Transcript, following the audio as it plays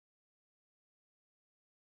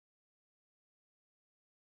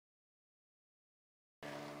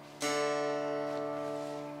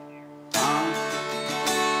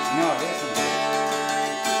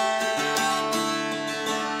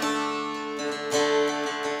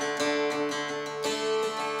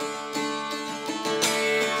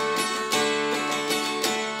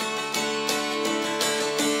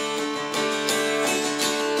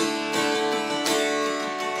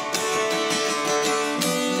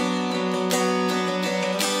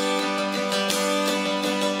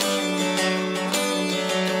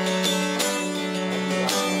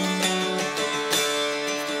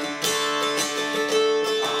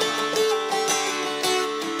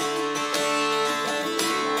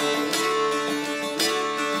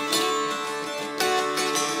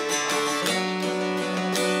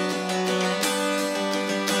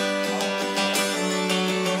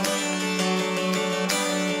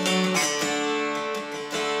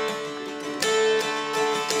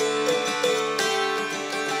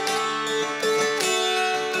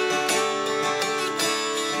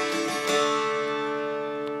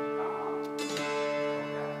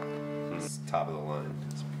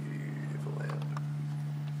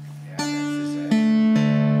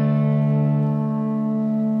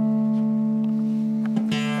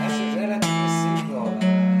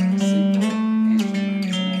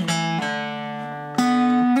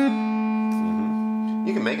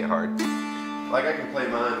You can make it hard. Like I can play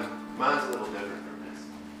mine. Mine's a little different from this.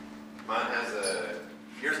 Mine has a.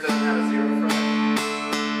 Yours doesn't have a 0 fret.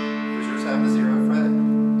 Does yours have the 0 fret?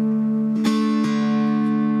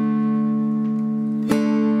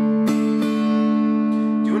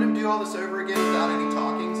 Do you want to do all this over again without any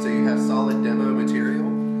talking, so you have solid demo material?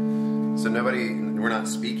 So we're not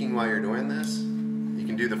speaking while you're doing this. You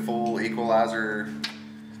can do the full equalizer.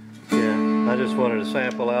 Yeah, I just wanted to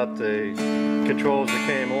sample out the controls that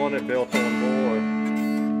came on it, built on board.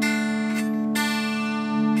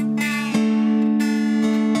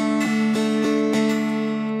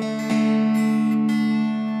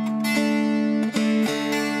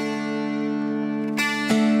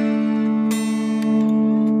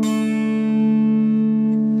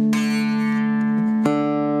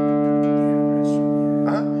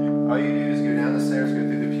 All you do is go down the stairs, go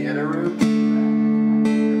through the piano room.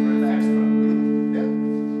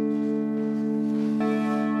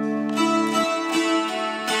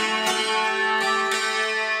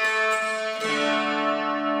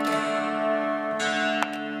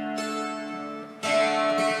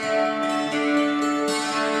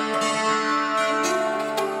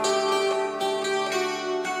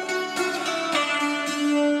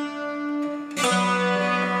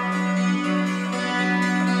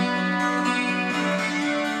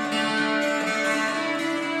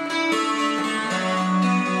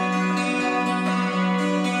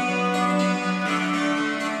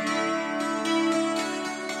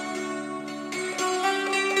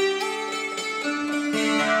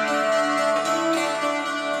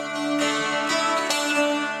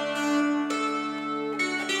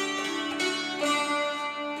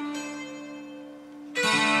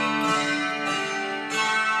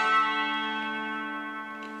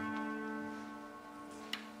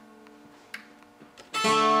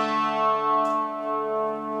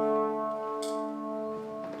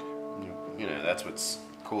 You know, that's what's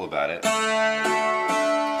cool about it.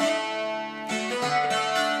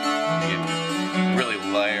 You can really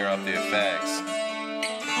layer up the effects.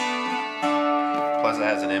 Plus it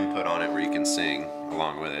has an input on it where you can sing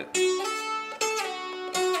along with it.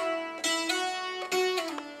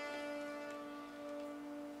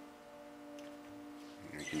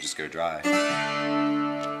 You can just go dry.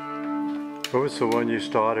 What was the one you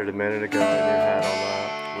started a minute ago and you had on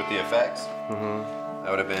that? With the effects? Mm-hmm. That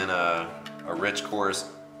would have been a rich chorus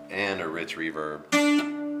and a rich reverb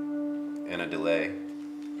and a delay.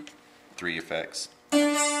 3 effects. It's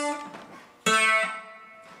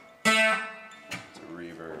a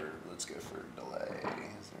reverb. Let's go for delay.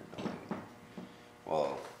 Is there a delay?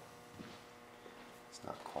 Well, it's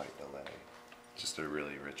not quite delay. Just a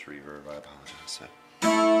really rich reverb. I apologize. So.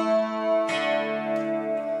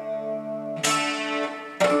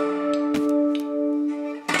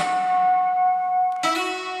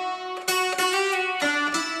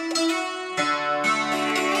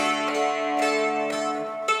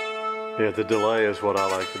 Yeah, the delay is what I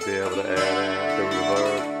like to be able to add in, the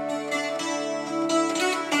reverb.